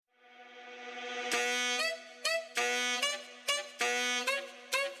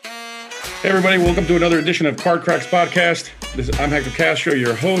Hey everybody, welcome to another edition of Card Cracks Podcast. I'm Hector Castro,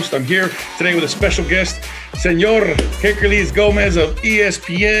 your host. I'm here today with a special guest, Senor Herculez Gomez of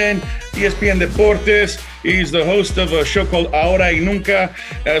ESPN Deportes. He's the host of a show called Ahora y Nunca,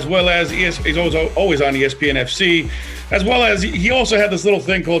 as well as he's always on ESPN FC, as well as he also had this little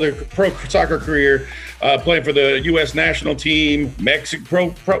thing called a pro soccer career, playing for the U.S. national team, Mexican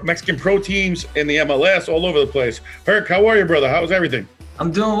pro teams in the MLS, all over the place. Herc, how are you, brother? How's everything?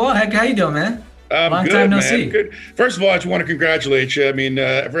 I'm doing well. Heck, how you doing, man? Long good, time no see. Good. First of all, I just want to congratulate you. I mean,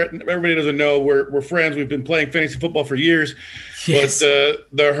 everybody doesn't know we're friends. We've been playing fantasy football for years. Yes. But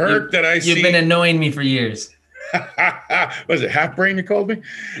the Herc that I see, you've been annoying me for years. Was it half brain you called me?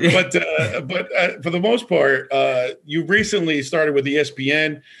 Yeah. But for the most part, you recently started with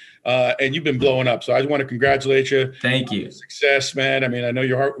ESPN. And you've been blowing up. So I just want to congratulate you. Thank you. Success, man. I mean, I know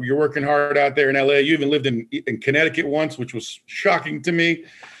you're working hard out there in LA. You even lived in Connecticut once, which was shocking to me.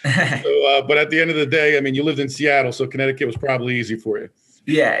 But at the end of the day, I mean, you lived in Seattle, so Connecticut was probably easy for you.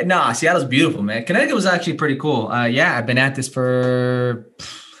 Yeah, no, Seattle's beautiful, man. Connecticut was actually pretty cool. I've been at this for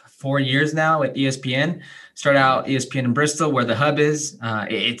 4 years now at ESPN. Started out ESPN in Bristol, where the hub is.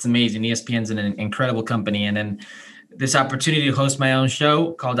 It's amazing. ESPN's an incredible company. And then this opportunity to host my own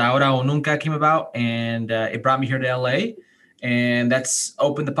show called Ahora o Nunca came about, and it brought me here to LA, and that's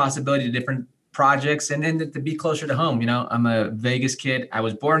opened the possibility to different projects and then to be closer to home. You know, I'm a Vegas kid. I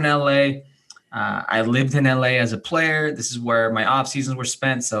was born in LA. I lived in LA as a player. This is where my off seasons were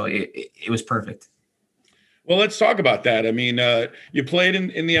spent, so it was perfect. Well, let's talk about that. I mean, you played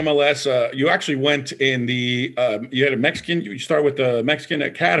in the MLS. You actually went in the you had a Mexican. You started with the Mexican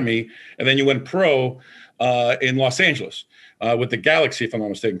Academy, and then you went pro in Los Angeles with the Galaxy, if I'm not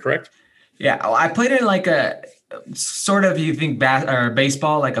mistaken, correct? Yeah, I played in like a sort of, you think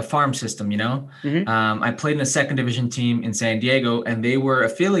baseball, like a farm system, you know? Mm-hmm. I played in a second division team in San Diego, and they were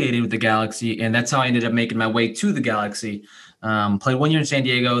affiliated with the Galaxy, and that's how I ended up making my way to the Galaxy. Played 1 year in San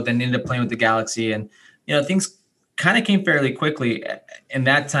Diego, then ended up playing with the Galaxy, and you know, things kind of came fairly quickly. In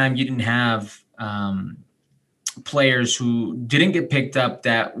that time, you didn't have players who didn't get picked up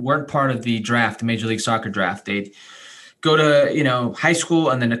that weren't part of the draft, the Major League Soccer draft. They'd go to, you know, high school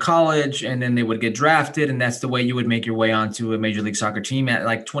and then to college, and then they would get drafted. And that's the way you would make your way onto a Major League Soccer team at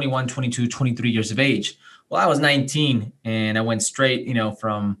like 21, 22, 23 years of age. Well, I was 19 and I went straight, you know,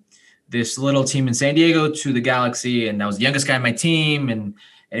 from this little team in San Diego to the Galaxy. And I was the youngest guy on my team. And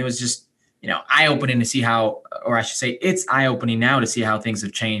it was just, you know, eye-opening to see how, or I should say it's eye-opening now to see how things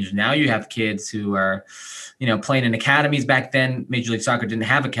have changed. Now you have kids who are, you know, playing in academies. Back then, Major League Soccer didn't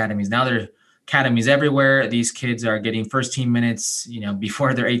have academies. Now there are academies everywhere. These kids are getting first team minutes, you know,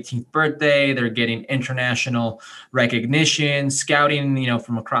 before their 18th birthday. They're getting international recognition, scouting, you know,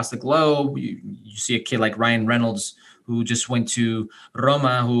 from across the globe. You see a kid like Ryan Reynolds, who just went to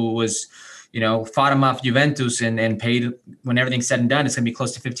Roma, who was, you know, fought him off Juventus and paid, when everything's said and done, it's going to be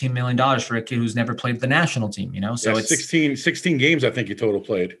close to $15 million for a kid who's never played the national team, you know? So it's 16 games, I think he total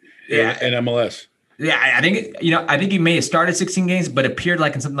played in MLS. Yeah, I think, you know, I think he may have started 16 games, but appeared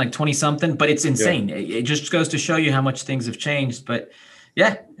like in something like 20 something, but it's insane. Yeah. It just goes to show you how much things have changed. But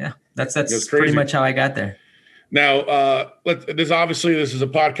yeah, that's pretty much how I got there. Now, this is a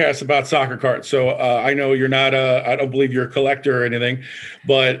podcast about soccer cards. So I know you're not I don't believe you're a collector or anything,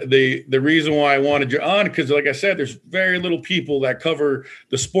 but the reason why I wanted you on, because like I said, there's very little people that cover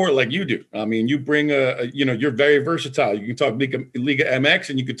the sport like you do. I mean, you bring you're very versatile. You can talk Liga MX,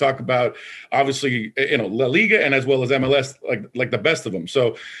 and you could talk about, obviously, you know, La Liga and as well as MLS, like the best of them.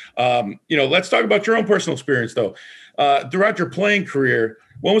 So, let's talk about your own personal experience though. Throughout your playing career,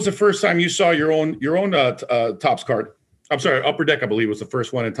 when was the first time you saw your own Topps card? I'm sorry, Upper Deck, I believe, was the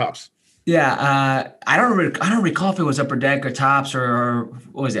first one in Topps. Yeah, I don't recall if it was Upper Deck or Topps or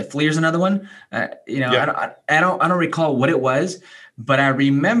what was it? Fleer's another one. I don't recall what it was, but I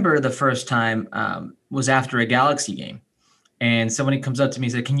remember the first time was after a Galaxy game, and somebody comes up to me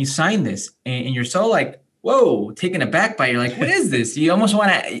and said, "Can you sign this?" And you're so like, whoa, taken aback by it. You're like, what is this? You almost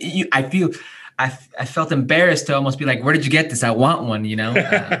want to. I felt embarrassed to almost be like, where did you get this? I want one, you know?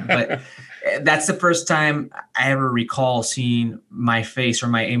 But that's the first time I ever recall seeing my face or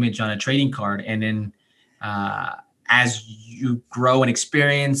my image on a trading card. And then as you grow in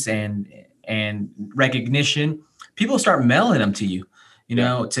experience and recognition, people start mailing them to you, you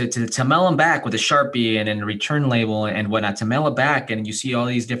know, to mail them back with a Sharpie and a return label and whatnot, to mail it back. And you see all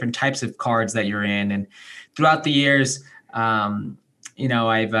these different types of cards that you're in. And throughout the years,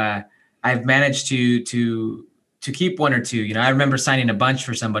 I've managed to keep one or two. You know, I remember signing a bunch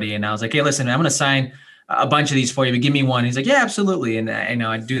for somebody, and I was like, "Hey, listen, I'm going to sign a bunch of these for you, but give me one." He's like, "Yeah, absolutely." And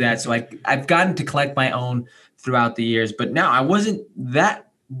I do that. So I've gotten to collect my own throughout the years, but now I wasn't that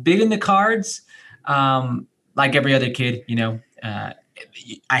big into cards. Like every other kid,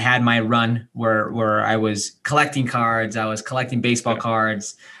 I had my run where I was collecting cards. I was collecting baseball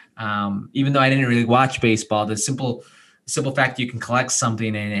cards. Even though I didn't really watch baseball, the simple fact you can collect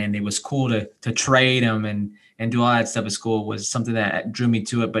something and it was cool to trade them and do all that stuff at school was something that drew me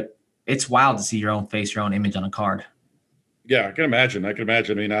to it. But it's wild to see your own face, your own image on a card. Yeah, I can imagine. I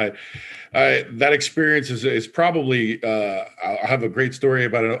mean, I that experience is probably. I have a great story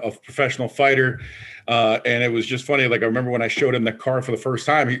about a professional fighter, and it was just funny. Like I remember when I showed him the car for the first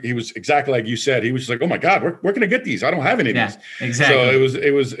time, he was exactly like you said. He was just like, "Oh my God, where can I get these? I don't have any of these." Exactly. So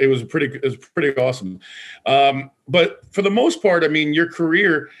it was pretty awesome. But for the most part, I mean, your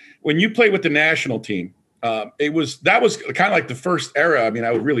career when you played with the national team. That was kind of like the first era. I mean,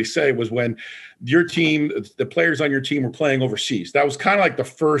 I would really say was when your team, the players on your team were playing overseas. That was kind of like the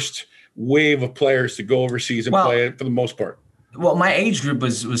first wave of players to go overseas and play it for the most part. Well, my age group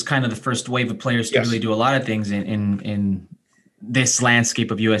was kind of the first wave of players to really do a lot of things in this landscape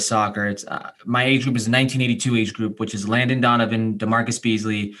of U.S. soccer. It's my age group is the 1982 age group, which is Landon Donovan, DeMarcus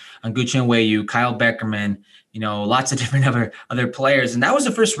Beasley, Nguyen Weyu, Kyle Beckerman, lots of different other players. And that was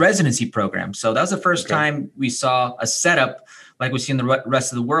the first residency program. So that was the first time we saw a setup like we see in the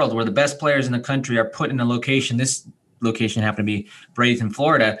rest of the world where the best players in the country are put in a location. This location happened to be Bradenton,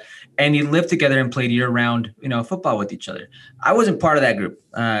 Florida. And you lived together and played year-round, football with each other. I wasn't part of that group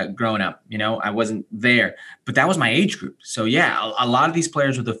growing up. I wasn't there. But that was my age group. So, yeah, a lot of these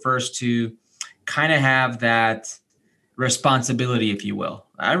players were the first to kind of have that responsibility, if you will.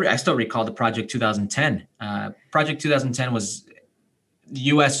 I still recall the Project 2010. Project 2010 was the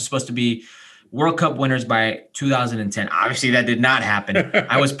U.S. was supposed to be World Cup winners by 2010. Obviously, that did not happen.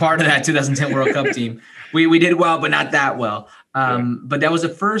 I was part of that 2010 World Cup team. We did well, but not that well. But that was the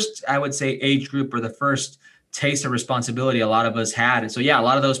first, I would say, age group or the first taste of responsibility a lot of us had. And so, yeah, a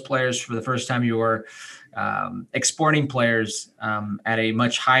lot of those players for the first time you were exporting players at a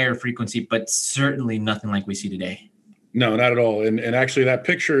much higher frequency, but certainly nothing like we see today. No, not at all. And actually that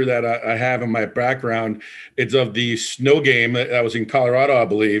picture that I have in my background, it's of the snow game that was in Colorado, I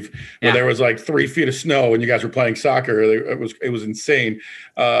believe, where there was like 3 feet of snow and you guys were playing soccer. It was insane.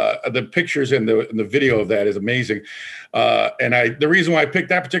 The pictures and the video of that is amazing. And the reason why I picked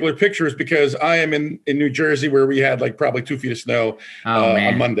that particular picture is because I am in New Jersey where we had like probably 2 feet of snow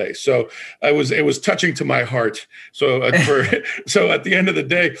on Monday. So it was touching to my heart. So so at the end of the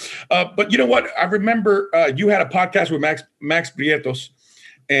day, but you know what? I remember you had a podcast with Max Prietos.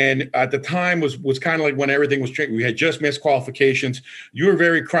 And at the time was kind of like when everything was changing. We had just missed qualifications. You were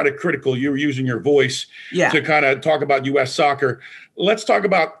very critical. You were using your voice to kind of talk about U.S. soccer. Let's talk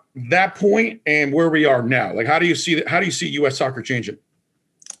about that point and where we are now. Like, how do you see U.S. soccer changing?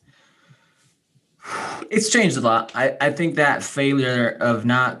 It's changed a lot. I think that failure of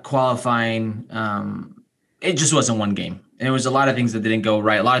not qualifying, it just wasn't one game. And there was a lot of things that didn't go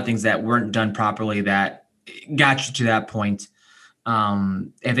right, a lot of things that weren't done properly that got you to that point.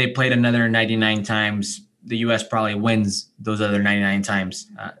 If they played another 99 times, the U.S. probably wins those other 99 times.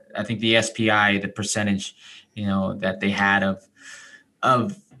 I think the SPI, the percentage, that they had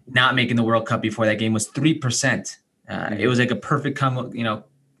of not making the World Cup before that game was 3%. It was like a perfect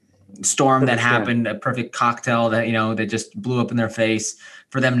storm that happened, a perfect cocktail that, that just blew up in their face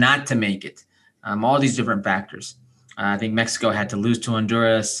for them not to make it. All these different factors. I think Mexico had to lose to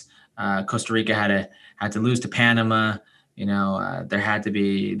Honduras. Costa Rica had to lose to Panama. There had to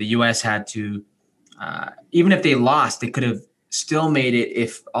be, the U.S. had to, even if they lost, they could have still made it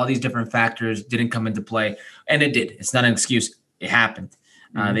if all these different factors didn't come into play. And it did. It's not an excuse. It happened.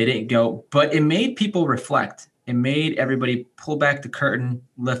 They didn't go, but it made people reflect. It made everybody pull back the curtain,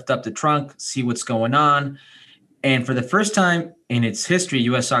 lift up the trunk, see what's going on. And for the first time in its history,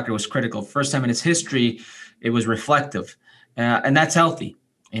 U.S. soccer was critical. First time in its history, it was reflective. And that's healthy.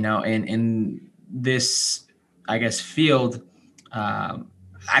 In this, I guess, field,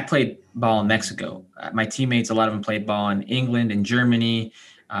 I played ball in Mexico. My teammates, a lot of them played ball in England and Germany,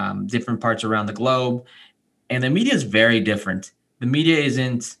 different parts around the globe. And the media is very different. The media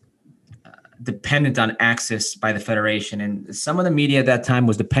isn't dependent on access by the federation. And some of the media at that time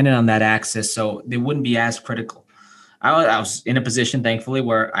was dependent on that access, so they wouldn't be as critical. I was in a position, thankfully,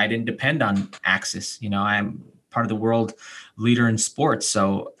 where I didn't depend on access. I'm part of the world leader in sports.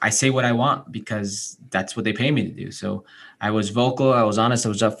 So I say what I want because that's what they pay me to do. So I was vocal, I was honest, I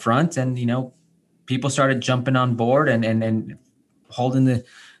was upfront, and, people started jumping on board and holding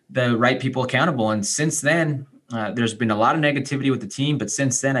the right people accountable. And since then, there's been a lot of negativity with the team, but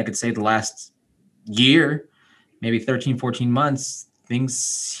since then, I could say the last year, maybe 13, 14 months, things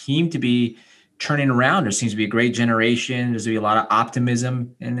seem to be turning around. There seems to be a great generation. There's going to be a lot of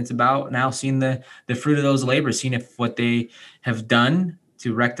optimism, and it's about now seeing the fruit of those labors, seeing if what they have done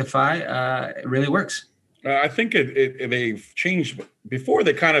to rectify it really works. I think they've changed. Before,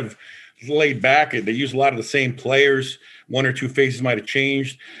 they kind of laid back. They use a lot of the same players. One or two faces might have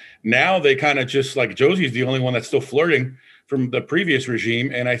changed. Now they kind of just, like, Josie's the only one that's still flirting from the previous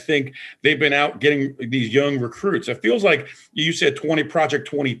regime. And I think they've been out getting these young recruits. It feels like you said Project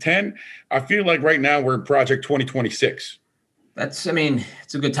 2010. I feel like right now we're in Project 2026. It's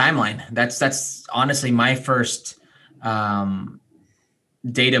a good timeline. That's honestly my first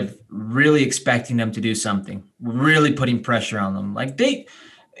date of really expecting them to do something, really putting pressure on them. Like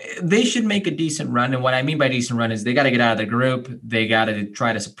they should make a decent run. And what I mean by decent run is they got to get out of the group. They got to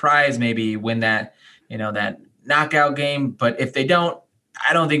try to surprise, maybe win that, that knockout game. But if they don't,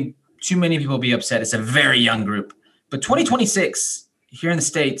 I don't think too many people will be upset. It's a very young group. But 2026 here in the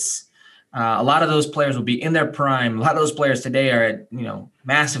States, a lot of those players will be in their prime. A lot of those players today are at,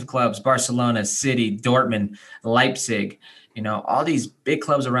 massive clubs, Barcelona, City, Dortmund, Leipzig, all these big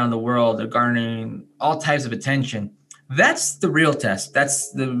clubs around the world are garnering all types of attention. That's the real test.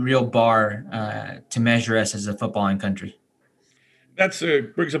 That's the real bar to measure us as a footballing country.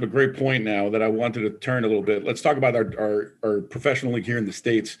 That brings up a great point now that I wanted to turn a little bit. Let's talk about our professional league here in the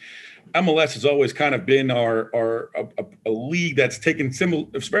States. MLS has always kind of been a league that's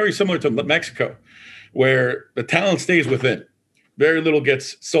it's very similar to Mexico, where the talent stays within. Very little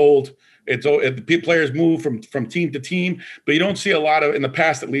gets sold. Players move from team to team, but you don't see a lot of, in the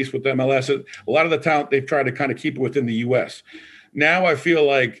past at least with MLS, a lot of the talent they've tried to kind of keep it within the U.S. Now I feel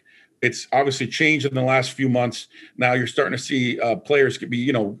like it's obviously changed in the last few months. Now you're starting to see players could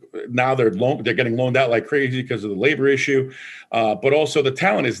be, now they're getting loaned out like crazy because of the labor issue, but also the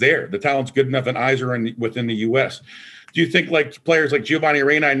talent is there. The talent's good enough, and eyes are within the U.S. Do you think like players like Giovanni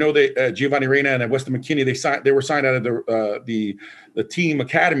Reyna? I know Giovanni Reyna and Weston McKennie, they were signed out of the team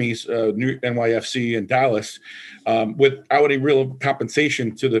academies, New NYFC and Dallas, without any real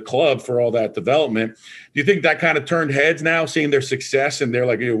compensation to the club for all that development. Do you think that kind of turned heads now, seeing their success, and they're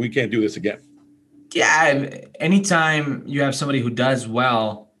like, we can't do this again? Yeah, anytime you have somebody who does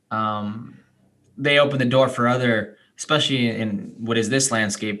well, they open the door for other, especially in what is this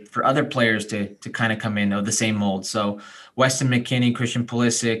landscape, for other players to kind of come in of the same mold. So Weston McKennie, Christian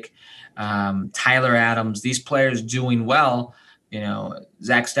Pulisic, Tyler Adams, these players doing well,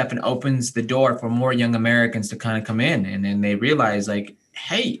 Zach Steffen opens the door for more young Americans to kind of come in. And then they realize, like,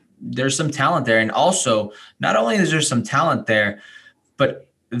 hey, there's some talent there. And also, not only is there some talent there, but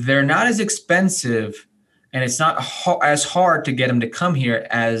they're not as expensive, and it's not as hard to get them to come here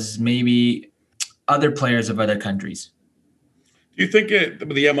as maybe other players of other countries. Do you think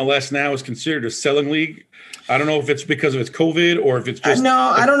the MLS now is considered a selling league? I don't know if it's because of its COVID or if it's just. No,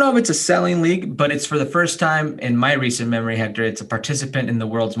 I don't know if it's a selling league, but it's for the first time in my recent memory, Hector, it's a participant in the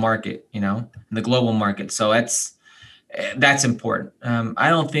world's market, in the global market. So that's important. I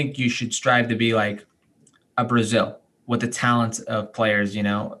don't think you should strive to be like a Brazil with the talent of players,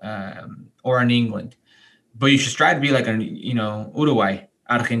 or an England, but you should strive to be like Uruguay,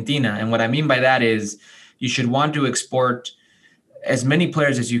 Argentina. And what I mean by that is you should want to export as many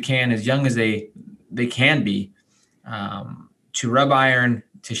players as you can, as young as they can be, to rub iron,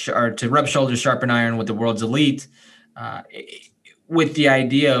 to rub shoulders, sharpen iron with the world's elite, with the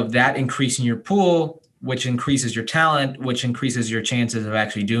idea of that increasing your pool, which increases your talent, which increases your chances of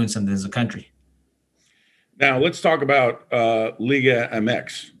actually doing something as a country. Now let's talk about Liga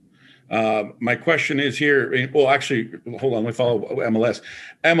MX. My question is here. Well, actually, hold on. Let me follow MLS.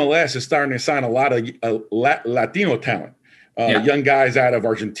 MLS is starting to sign a lot of Latino talent. Young guys out of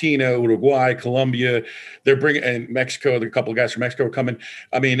Argentina, Uruguay, Colombia. They're bringing, and Mexico. A couple of guys from Mexico are coming.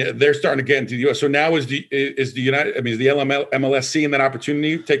 I mean, they're starting to get into the U.S. So now is the MLS seeing that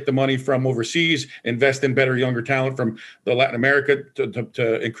opportunity, take the money from overseas, invest in better, younger talent from the Latin America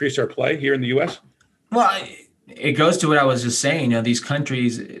to increase our play here in the U.S.? Well, it goes to what I was just saying. These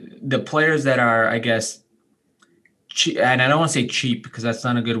countries, the players that are, I guess, cheap, and I don't want to say cheap because that's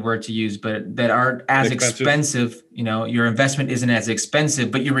not a good word to use, but that aren't as expensive. Your investment isn't as expensive,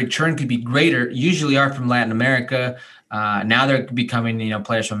 but your return could be greater. Usually are from Latin America. Now they're becoming,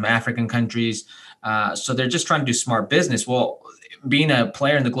 players from African countries. So they're just trying to do smart business. Well, being a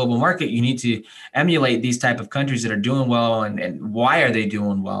player in the global market, you need to emulate these type of countries that are doing well, and why are they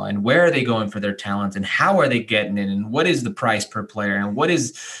doing well, and where are they going for their talent, and how are they getting it, and what is the price per player, and what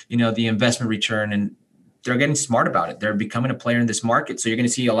is, the investment return. And they're getting smart about it. They're becoming a player in this market. So you're going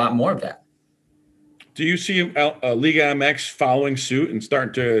to see a lot more of that. Do you see Liga MX following suit and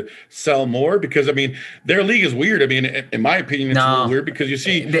starting to sell more? Because I mean, their league is weird. I mean, in my opinion, it's a little No, weird because you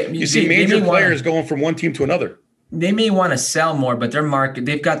see they major may players want going from one team to another. they may want to sell more, but their market,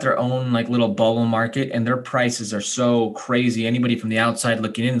 they've got their own like little bubble market, and their prices are so crazy. Anybody from the outside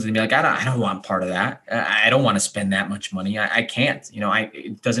looking in is gonna be like, I don't want part of that. I don't want to spend that much money. I can't.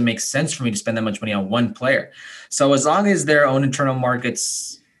 It doesn't make sense for me to spend that much money on one player. So as long as their own internal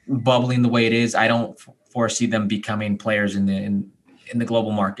market's bubbling the way it is, I don't foresee them becoming players in the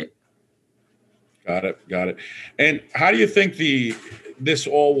global market. Got it. And how do you think this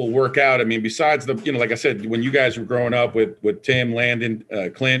all will work out? I mean, besides like I said, when you guys were growing up with Tim, Landon,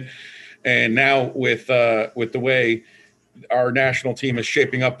 Clint, and now with the way our national team is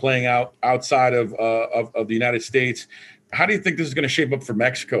shaping up, playing outside of the United States, how do you think this is going to shape up for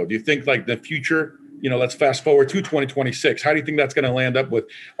Mexico? Do you think like the future? Let's fast forward to 2026. How do you think that's going to land up with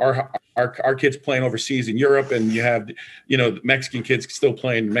our kids playing overseas in Europe, and you have Mexican kids still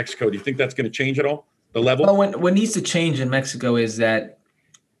playing in Mexico? Do you think that's going to change at all? The level? Well, what needs to change in Mexico is that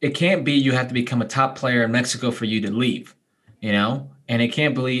it can't be you have to become a top player in Mexico for you to leave, and it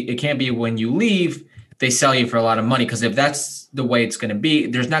can't be when you leave they sell you for a lot of money, because if that's the way it's going to be,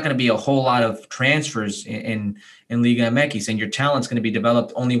 there's not going to be a whole lot of transfers in Liga MX, and your talent's going to be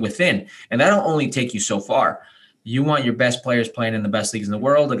developed only within, and that'll only take you so far. You want your best players playing in the best leagues in the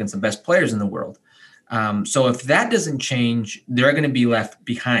world against the best players in the world. So if that doesn't change, they're going to be left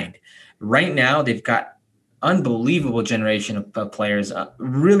behind. Right now, they've got unbelievable generation of players,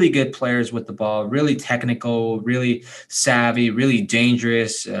 really good players with the ball, really technical, really savvy, really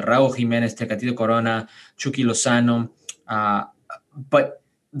dangerous. Raul Jimenez, Tecatito Corona, Chucky Lozano. But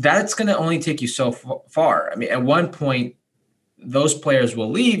that's going to only take you so far. I mean, at one point, those players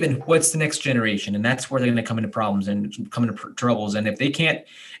will leave, and what's the next generation? And that's where they're going to come into problems and come into troubles. And if they can't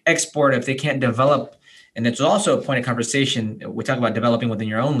export, if they can't develop, and it's also a point of conversation, we talk about developing within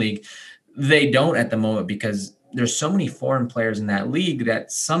your own league, they don't at the moment, because there's so many foreign players in that league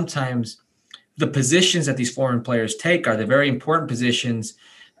that sometimes the positions that these foreign players take are the very important positions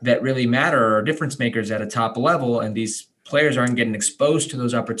that really matter, or difference makers at a top level. And these players aren't getting exposed to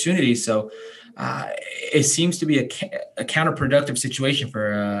those opportunities. So it seems to be a counterproductive situation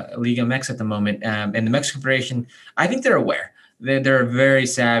for Liga MX at the moment. And the Mexican Federation, I think they're aware. They're very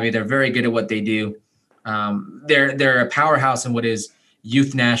savvy. They're very good at what they do. They're a powerhouse in what is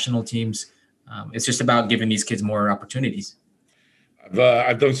youth national teams. It's just about giving these kids more opportunities.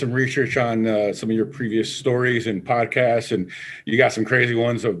 I've done some research on some of your previous stories and podcasts, and you got some crazy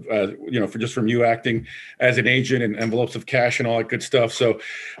ones of, from you acting as an agent and envelopes of cash and all that good stuff. So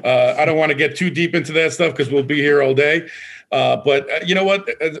I don't want to get too deep into that stuff because we'll be here all day. But you know what?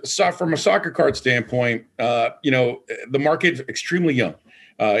 From a soccer card standpoint, the market's extremely young.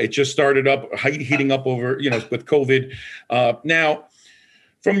 It just started up, heating up over, with COVID. Now,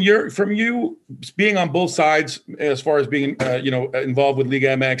 from you being on both sides, as far as being involved with Liga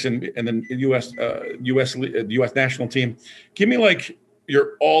MX and then the U.S. national team, give me like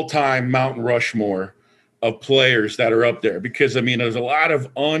your all-time Mount Rushmore of players that are up there, because I mean there's a lot of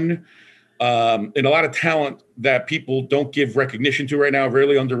and a lot of talent that people don't give recognition to right now,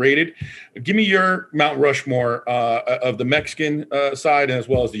 really underrated. Give me your Mount Rushmore of the Mexican side as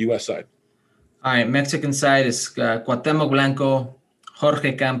well as the U.S. side. All right, Mexican side is Cuauhtémoc Blanco,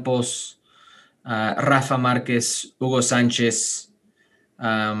 Jorge Campos, Rafa Marquez, Hugo Sánchez,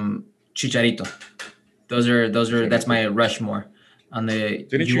 Chicharito. Those are that's my Rushmore. On the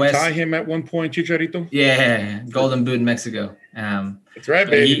Didn't US, you tie him at one point, Chicharito? Yeah, Golden Boot in Mexico. That's right,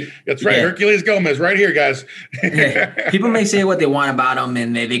 baby. That's right. Yeah. Herculez Gomez, right here, guys. People may say what they want about him,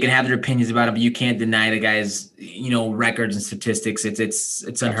 and they can have their opinions about him, but you can't deny the guy's records and statistics.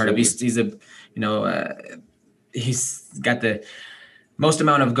 It's unheard of. He's got the most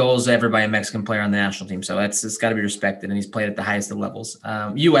amount of goals ever by a Mexican player on the national team. So it's got to be respected, and he's played at the highest of levels.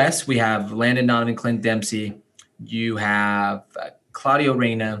 U.S., we have Landon Donovan, Clint Dempsey. You have Claudio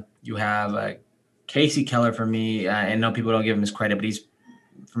Reyna. You have Casey Keller for me. And I know people don't give him his credit, but he's,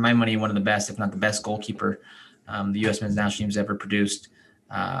 for my money, one of the best, if not the best goalkeeper the U.S. men's national team's ever produced.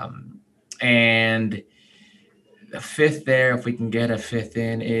 And the fifth there, if we can get a fifth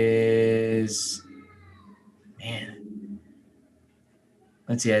in, is,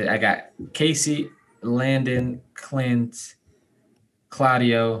 let's see, I got Casey, Landon, Clint,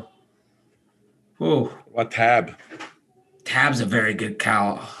 Claudio. Whoa. What Tab? Tab's a very good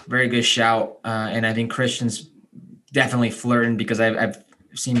very good shout. And I think Christian's definitely flirting, because I've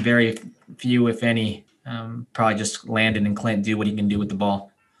seen very few, if any, probably just Landon and Clint do what he can do with the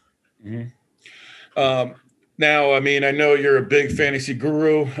ball. Mm-hmm. Now, I mean, I know you're a big fantasy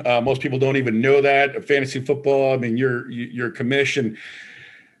guru. Most people don't even know that fantasy football. I mean, you're commissioned.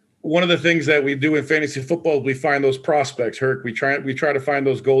 One of the things that we do in fantasy football, we find those prospects. Herc, we try to find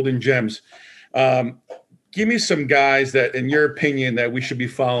those golden gems. Um, Give me some guys that, in your opinion, that we should be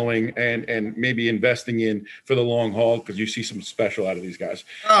following and maybe investing in for the long haul, because you see some special out of these guys.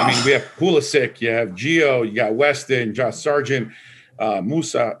 I mean, we have Pulisic, you have Gio, you got Weston, Josh Sargent,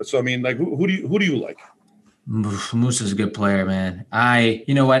 Musa. So I mean, like, who do you like? Musa's a good player, man.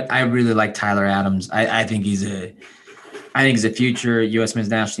 You know what? I really like Tyler Adams. I think he's a future U.S. men's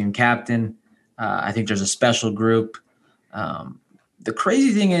national team captain. I think there's a special group. The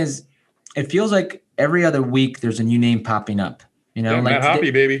crazy thing is, it feels like every other week there's a new name popping up. You know, yeah, like Matt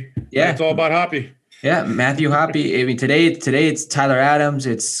Hoppy, baby. Yeah, it's all about Hoppy. Yeah, Matthew Hoppy. I mean, today it's Tyler Adams,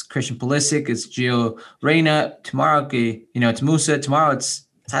 it's Christian Pulisic, it's Gio Reyna. Tomorrow, it's Musa. Tomorrow it's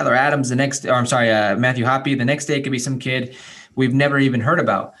Tyler Adams. Matthew Hoppy. The next day it could be some kid we've never even heard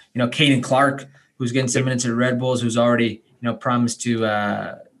about. You know, Caden Clark, who's getting some minutes at Red Bulls, who's already promised to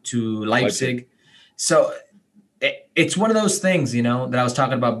Leipzig. So it's one of those things, that I was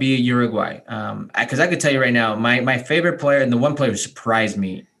talking about, be a Uruguay. Because I could tell you right now, my favorite player, and the one player who surprised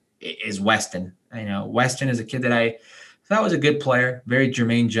me, is Weston. Weston is a kid that I thought was a good player, very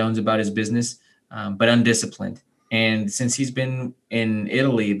Jermaine Jones about his business, but undisciplined. And since he's been in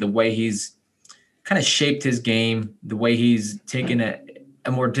Italy, the way he's kind of shaped his game, the way he's taken a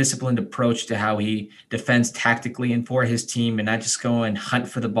more disciplined approach to how he defends tactically and for his team, and not just go and hunt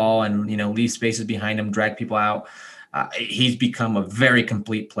for the ball and, leave spaces behind him, drag people out. He's become a very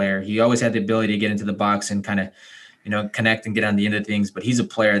complete player. He always had the ability to get into the box and kind of, connect and get on the end of things, but he's a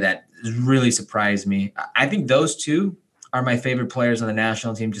player that really surprised me. I think those two are my favorite players on the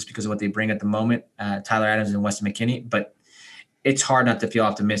national team just because of what they bring at the moment, Tyler Adams and Weston McKennie. But it's hard not to feel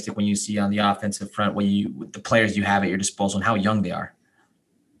optimistic when you see on the offensive front with the players you have at your disposal and how young they are.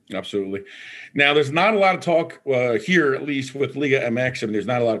 Absolutely. Now, there's not a lot of talk here, at least with Liga MX. I mean, there's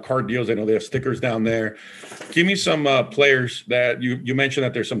not a lot of card deals. I know they have stickers down there. Give me some players that you mentioned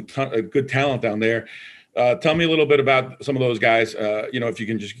that there's some good talent down there. Tell me a little bit about some of those guys. If you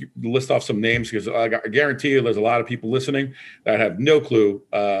can just list off some names, because I guarantee you there's a lot of people listening that have no clue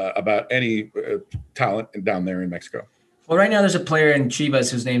about any talent down there in Mexico. Well, right now there's a player in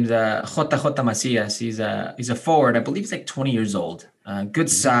Chivas whose name's JJ Macias. He's a forward. I believe he's like 20 years old. Good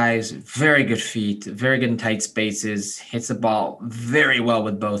size, very good feet, very good in tight spaces, hits the ball very well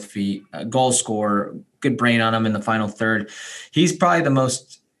with both feet, goal scorer, good brain on him in the final third. He's probably the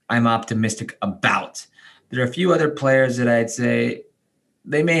most I'm optimistic about. There are a few other players that I'd say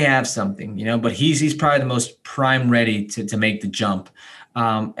they may have something, but he's probably the most prime ready to make the jump.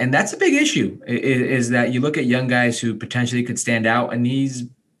 And that's a big issue, is that you look at young guys who potentially could stand out, and he's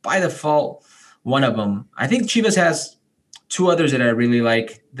by default one of them. I think Chivas has two others that I really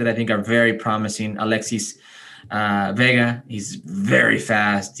like that I think are very promising. Alexis Vega, he's very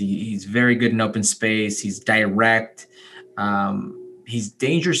fast. He's very good in open space. He's direct. He's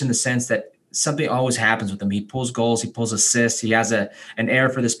dangerous in the sense that something always happens with him. He pulls goals, he pulls assists. He has an air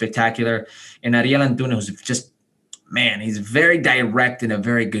for the spectacular. And Ariel Antuna, who's just, man, he's very direct in a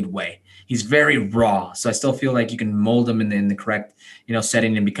very good way. He's very raw. So I still feel like you can mold him in the correct,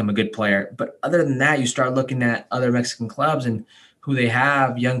 setting and become a good player. But other than that, you start looking at other Mexican clubs and who they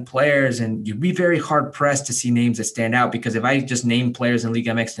have, young players, and you'd be very hard pressed to see names that stand out. Because if I just name players in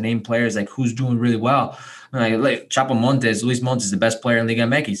Liga MX to name players like who's doing really well, like Chapo Montes, Luis Montes is the best player in Liga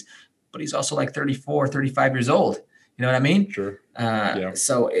MX, but he's also like 34, 35 years old. You know what I mean? Sure.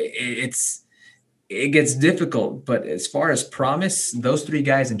 So it gets difficult, but as far as promise, those three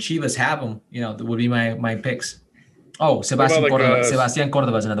guys, and Chivas have them, that would be my picks. Oh, Sebastian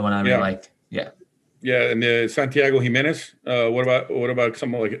Cordova is another one I really like. Yeah. Yeah, and Santiago Jimenez. What about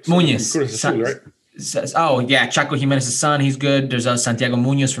someone like Muñoz? Right? Chaco Jimenez's son. He's good. There's Santiago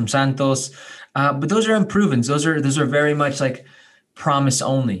Muñoz from Santos. But those are improvements. Those are very much like promise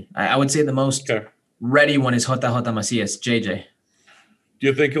only. I would say the most ready one is JJ Macias, JJ. Do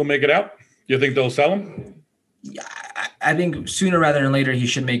you think he'll make it out? Do you think they'll sell him? Yeah, I think sooner rather than later he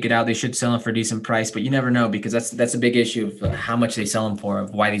should make it out. They should sell him for a decent price, but you never know, because that's a big issue of how much they sell him for,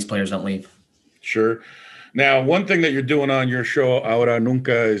 of why these players don't leave. Sure. Now, one thing that you're doing on your show, Ahora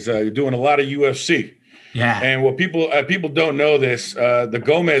Nunca, is you're doing a lot of UFC. Yeah. And what people don't know this, the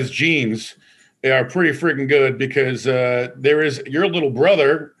Gomez genes are pretty freaking good, because your little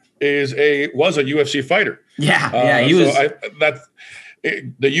brother was a UFC fighter. Yeah, he was.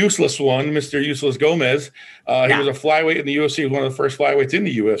 The useless one, Mr. Useless Gomez. He was a flyweight in the UFC. He was one of the first flyweights in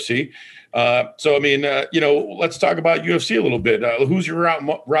the UFC. So, I mean, let's talk about UFC a little bit. Who's your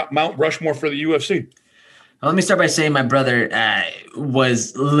Mount Rushmore for the UFC? Well, let me start by saying my brother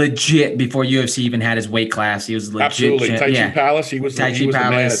was legit before UFC even had his weight class. He was legit. Absolutely. Tai Chi Palace. He was the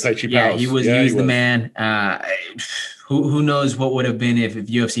man at Tai Chi Palace. He was the man. Who knows what would have been if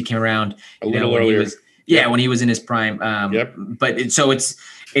UFC came around a little earlier. When he was in his prime. But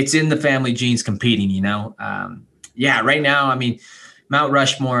it's in the family genes competing, you know. Right now, I mean, Mount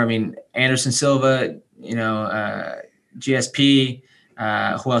Rushmore, I mean, Anderson Silva, you know, GSP,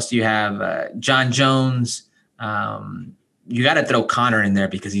 who else do you have? John Jones. You got to throw Conor in there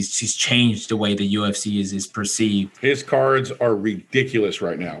because he's changed the way the UFC is perceived. His cards are ridiculous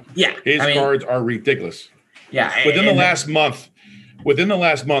right now. Yeah. His cards are ridiculous. Yeah. Within the last month,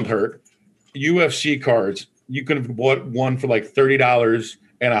 Hurt, UFC cards, you could have bought one for like $30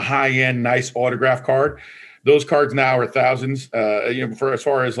 and a high-end, nice autograph card. Those cards now are thousands. For as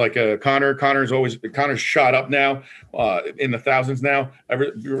far as like Conor's shot up now in the thousands now.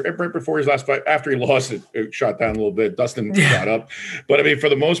 Right before his last fight, after he lost it shot down a little bit. Dustin shot up, but I mean, for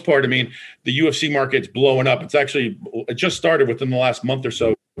the most part, I mean, the UFC market's blowing up. It just started within the last month or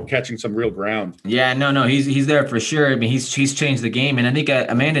so, catching some real ground. Yeah, no, he's there for sure. I mean, he's changed the game, and I think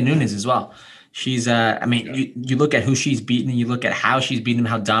Amanda Nunes as well. She's, you look at who she's beaten, and you look at how she's beaten,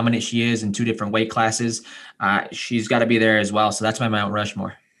 how dominant she is in two different weight classes. She's got to be there as well. So that's my Mount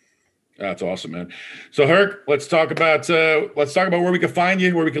Rushmore. That's awesome, man. So Herc, let's talk about where we can find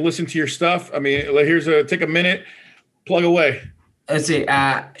you, where we can listen to your stuff. I mean, take a minute, plug away. Let's see.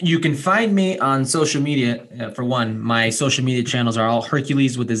 You can find me on social media. For one, my social media channels are all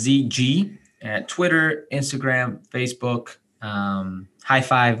Herculez with a ZG at Twitter, Instagram, Facebook, High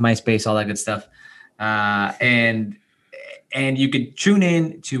Five, MySpace, all that good stuff. And you could tune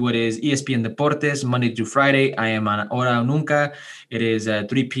in to what is ESPN Deportes Monday through Friday. I am on Hora o Nunca. It is 3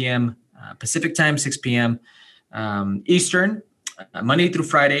 p.m. Pacific time, 6 p.m. Eastern. Monday through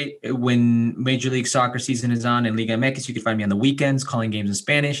Friday, when Major League Soccer season is on in Liga MX, you can find me on the weekends calling games in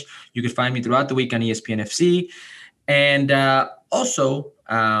Spanish. You can find me throughout the week on ESPN FC. And also,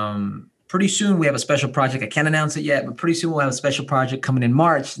 pretty soon we have a special project. I can't announce it yet, but pretty soon we'll have a special project coming in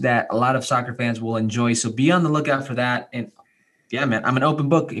March that a lot of soccer fans will enjoy. So be on the lookout for that. And yeah, man, I'm an open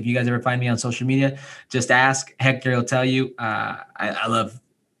book. If you guys ever find me on social media, just ask. Hector will tell you. I love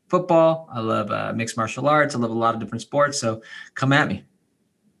football. I love mixed martial arts. I love a lot of different sports. So come at me.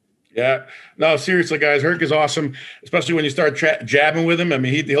 Yeah. No, seriously, guys, Herc is awesome, especially when you start jabbing with him. I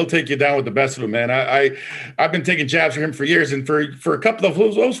mean, he'll take you down with the best of them, man. I've been taking jabs from him for years, and for a couple of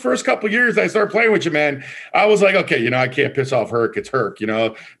those first couple of years I started playing with you, man, I was like, okay, I can't piss off Herc. It's Herc,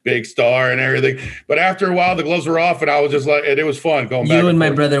 big star and everything. But after a while, the gloves were off, and I was just like, it was fun going back. You and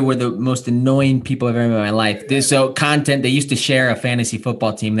my brother were the most annoying people I've ever met in my life. So content, they used to share a fantasy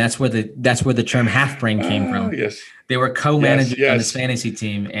football team. That's where the term half brain came from. Yes. They were co-managers on this fantasy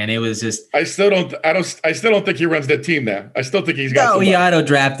team, and it was just. I still don't think he runs that team now. I still think he's got. No, he auto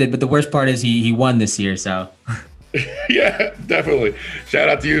drafted, but the worst part is he won this year. So. Yeah, definitely. Shout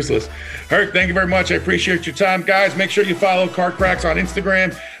out to Useless. Herc, thank you very much. I appreciate your time, guys. Make sure you follow Car Cracks on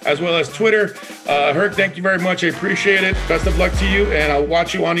Instagram as well as Twitter. Herc, thank you very much. I appreciate it. Best of luck to you, and I'll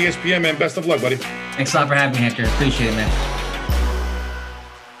watch you on ESPN, man. Best of luck, buddy. Thanks a lot for having me, Hector. Appreciate it, man.